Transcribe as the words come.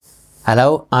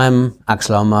Hello, I'm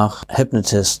Axel Ombach,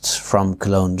 hypnotist from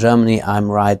Cologne, Germany. I'm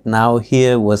right now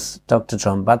here with Dr.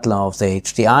 John Butler of the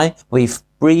HDI. We've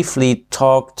briefly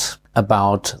talked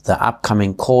about the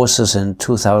upcoming courses in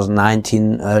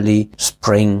 2019, early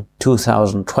spring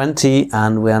 2020,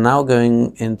 and we are now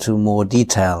going into more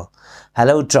detail.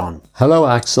 Hello, John. Hello,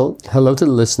 Axel. Hello to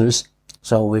the listeners.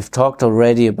 So we've talked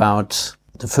already about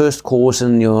the first course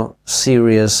in your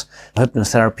series,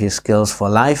 Hypnotherapy Skills for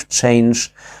Life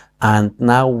Change, and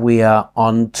now we are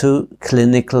on to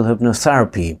clinical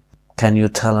hypnotherapy. Can you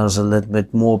tell us a little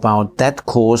bit more about that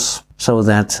course so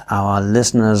that our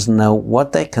listeners know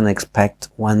what they can expect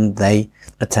when they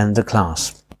attend the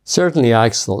class? Certainly,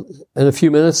 Axel. In a few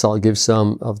minutes, I'll give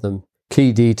some of the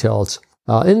key details.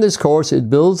 In this course, it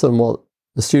builds on what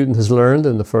the student has learned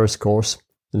in the first course,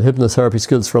 in Hypnotherapy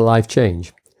Skills for Life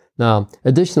Change. Now,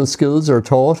 additional skills are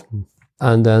taught,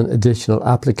 and then additional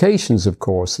applications, of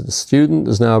course. So the student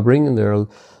is now bringing their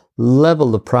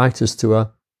level of practice to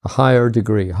a higher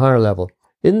degree, higher level.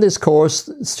 In this course,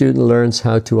 the student learns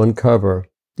how to uncover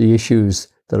the issues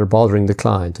that are bothering the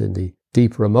client in the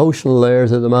deeper emotional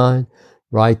layers of the mind,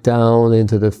 right down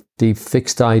into the deep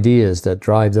fixed ideas that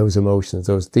drive those emotions,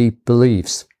 those deep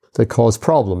beliefs that cause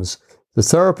problems. The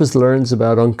therapist learns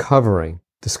about uncovering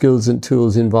the skills and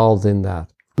tools involved in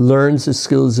that, learns the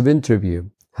skills of interview,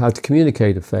 how to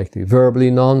communicate effectively, verbally,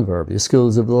 non-verbally, the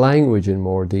skills of language in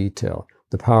more detail,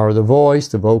 the power of the voice,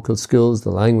 the vocal skills,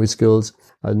 the language skills,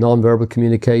 non-verbal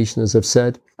communication, as I've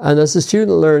said. And as the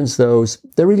student learns those,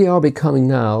 they really are becoming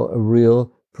now a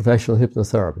real professional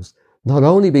hypnotherapist. Not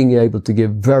only being able to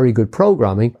give very good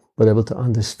programming, but able to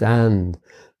understand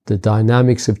the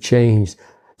dynamics of change,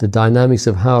 the dynamics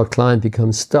of how a client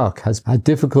becomes stuck, has had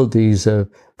difficulties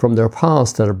from their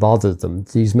past that have bothered them,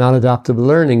 these maladaptive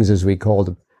learnings, as we call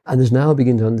them, and is now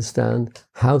beginning to understand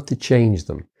how to change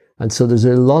them. And so there's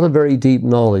a lot of very deep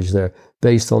knowledge there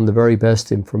based on the very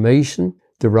best information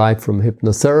derived from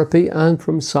hypnotherapy and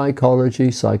from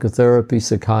psychology, psychotherapy,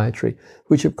 psychiatry,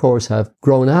 which of course have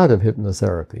grown out of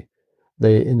hypnotherapy.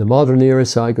 In the modern era,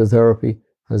 psychotherapy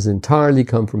has entirely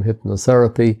come from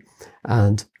hypnotherapy,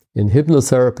 and in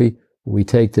hypnotherapy, we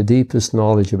take the deepest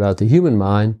knowledge about the human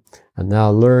mind and now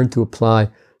learn to apply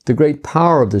the great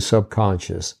power of the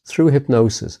subconscious through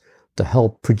hypnosis to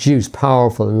help produce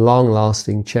powerful and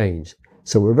long-lasting change.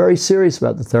 So we're very serious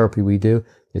about the therapy we do.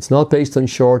 It's not based on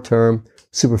short-term,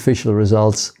 superficial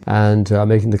results and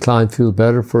making the client feel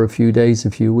better for a few days,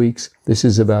 a few weeks. This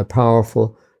is about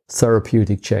powerful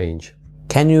therapeutic change.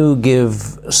 Can you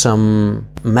give some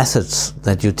methods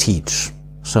that you teach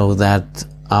so that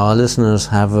our listeners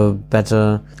have a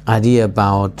better idea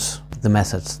about the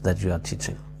methods that you are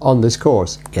teaching? On this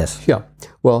course? Yes. Yeah.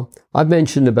 Well, I've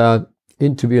mentioned about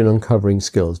interview and uncovering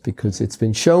skills because it's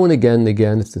been shown again and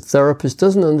again, if the therapist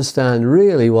doesn't understand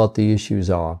really what the issues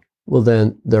are, well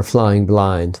then they're flying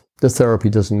blind. The therapy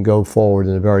doesn't go forward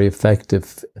in a very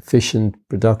effective, efficient,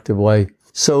 productive way.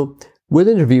 So with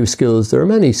interview skills, there are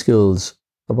many skills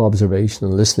of observation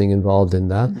and listening involved in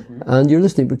that. Mm-hmm. And you're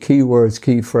listening for key words,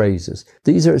 key phrases.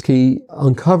 These are key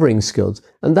uncovering skills.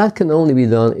 And that can only be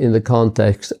done in the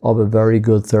context of a very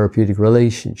good therapeutic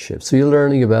relationship. So you're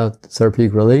learning about the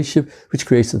therapeutic relationship, which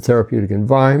creates a therapeutic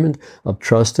environment of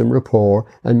trust and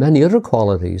rapport and many other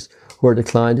qualities where the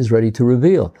client is ready to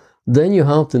reveal. Then you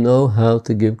have to know how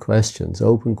to give questions,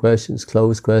 open questions,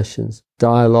 closed questions,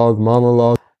 dialogue,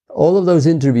 monologue. All of those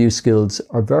interview skills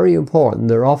are very important.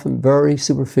 They're often very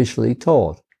superficially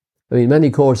taught. I mean, many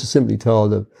courses simply tell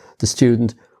the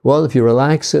student, well, if you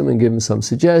relax him and give him some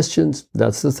suggestions,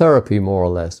 that's the therapy, more or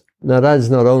less. Now, that is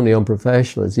not only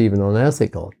unprofessional, it's even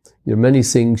unethical. There are many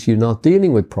things you're not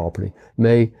dealing with properly.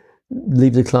 May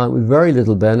leave the client with very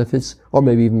little benefits or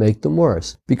maybe even make them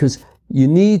worse, because you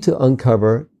need to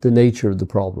uncover the nature of the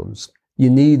problems. You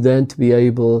need then to be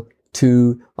able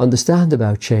to understand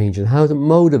about change and how to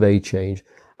motivate change.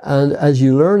 And as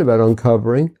you learn about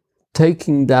uncovering,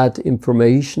 taking that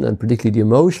information and particularly the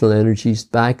emotional energies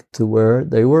back to where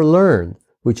they were learned,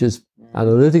 which is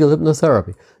analytical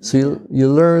hypnotherapy. So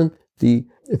you learn the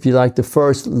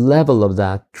first level of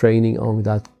that training on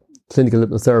that clinical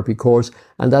hypnotherapy course,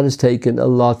 and that is taken a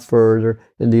lot further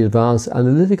in the advanced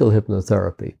analytical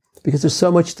hypnotherapy because there's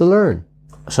so much to learn.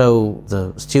 So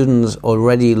the students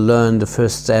already learn the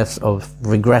first steps of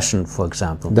regression, for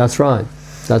example. That's right.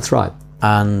 That's right.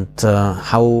 And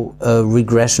how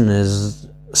regression is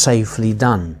safely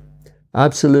done.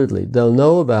 Absolutely. They'll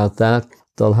know about that.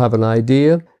 They'll have an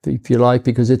idea, if you like,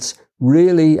 because it's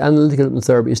really, analytical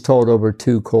hypnotherapy is taught over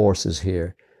 2 courses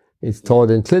here. It's taught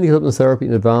in clinical hypnotherapy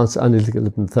and advanced analytical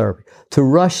hypnotherapy. To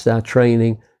rush that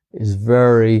training is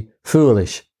very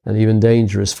foolish. and even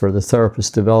dangerous for the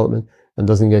therapist's development and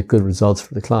doesn't get good results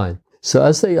for the client. So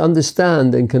as they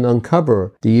understand and can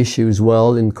uncover the issues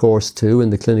well in course 2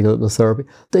 in the clinical hypnotherapy,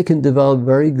 they can develop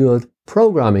very good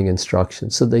programming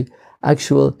instructions. So the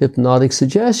actual hypnotic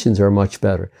suggestions are much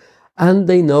better. And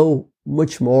they know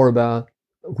much more about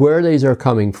where these are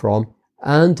coming from,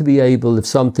 and to be able, if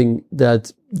something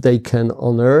that they can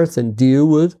unearth and deal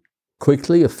with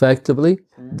quickly, effectively,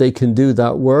 they can do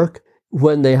that work.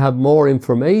 When they have more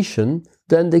information,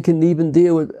 then they can even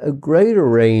deal with a greater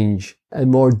range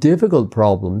and more difficult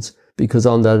problems, because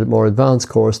on that more advanced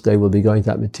course, they will be going to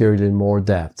that material in more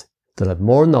depth. They'll have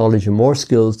more knowledge and more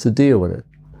skills to deal with it.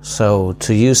 So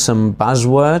to use some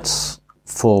buzzwords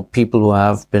for people who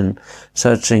have been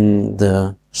searching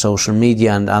the social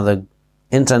media and other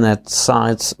internet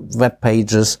sites, web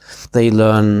pages, they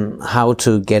learn how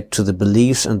to get to the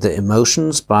beliefs and the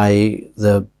emotions by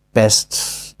the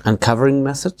best uncovering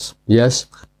methods. Yes.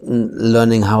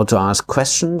 Learning how to ask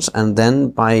questions, and then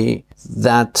by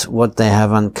that, what they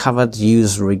have uncovered,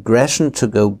 use regression to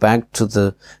go back to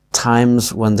the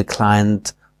times when the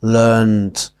client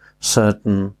learned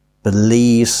certain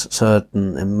beliefs,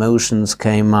 certain emotions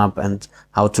came up, and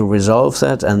how to resolve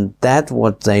that. And that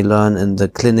what they learn in the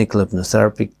clinical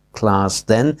hypnotherapy class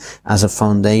then as a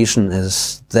foundation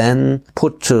is then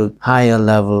put to higher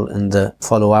level in the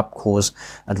follow-up course,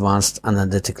 Advanced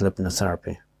Analytical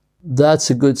Hypnotherapy. That's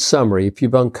a good summary. If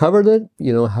you've uncovered it,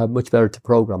 how much better to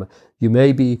program it. You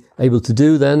may be able to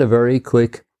do then a very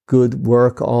quick, good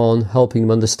work on helping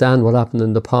them understand what happened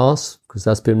in the past, because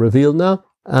that's been revealed now.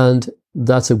 And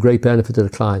that's a great benefit to the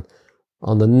client.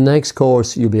 On the next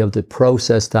course, you'll be able to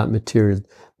process that material,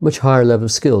 much higher level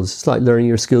of skills. It's like learning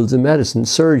your skills in medicine,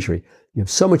 surgery. You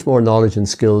have so much more knowledge and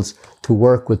skills to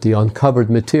work with the uncovered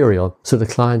material, so the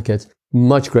client gets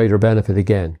much greater benefit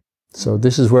again. So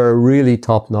this is where a really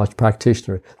top-notch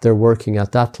practitioner, they're working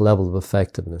at that level of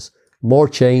effectiveness. More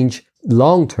change,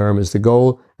 long-term is the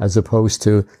goal, as opposed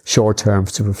to short-term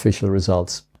superficial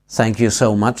results. Thank you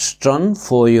so much, John,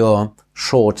 for your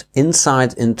short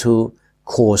insight into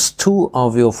course 2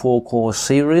 of your 4-course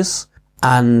series.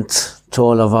 And to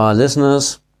all of our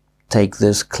listeners, take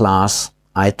this class.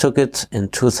 I took it in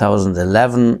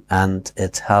 2011 and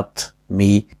it helped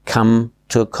me come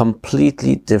to a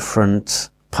completely different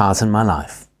path in my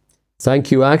life.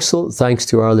 Thank you, Axel. Thanks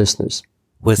to our listeners.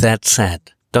 With that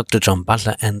said, Dr. John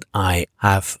Butler and I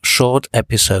have short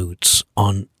episodes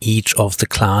on each of the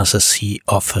classes he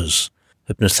offers.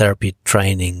 Hypnotherapy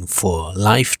training for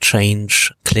life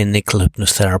change, clinical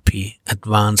hypnotherapy,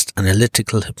 advanced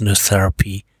analytical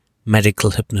hypnotherapy,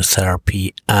 medical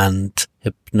hypnotherapy, and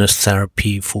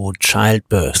hypnotherapy for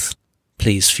childbirth.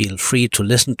 Please feel free to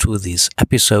listen to these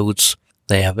episodes.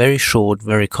 They are very short,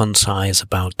 very concise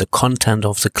about the content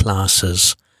of the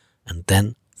classes, and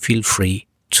then feel free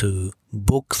to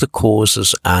book the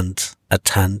courses and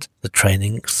attend the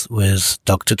trainings with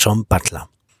Dr. John Butler.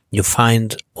 You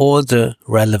find all the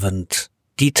relevant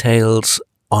details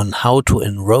on how to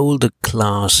enroll the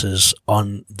classes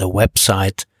on the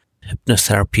website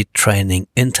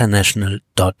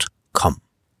hypnotherapytraininginternational.com.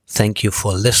 Thank you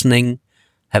for listening.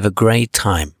 Have a great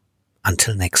time.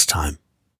 Until next time.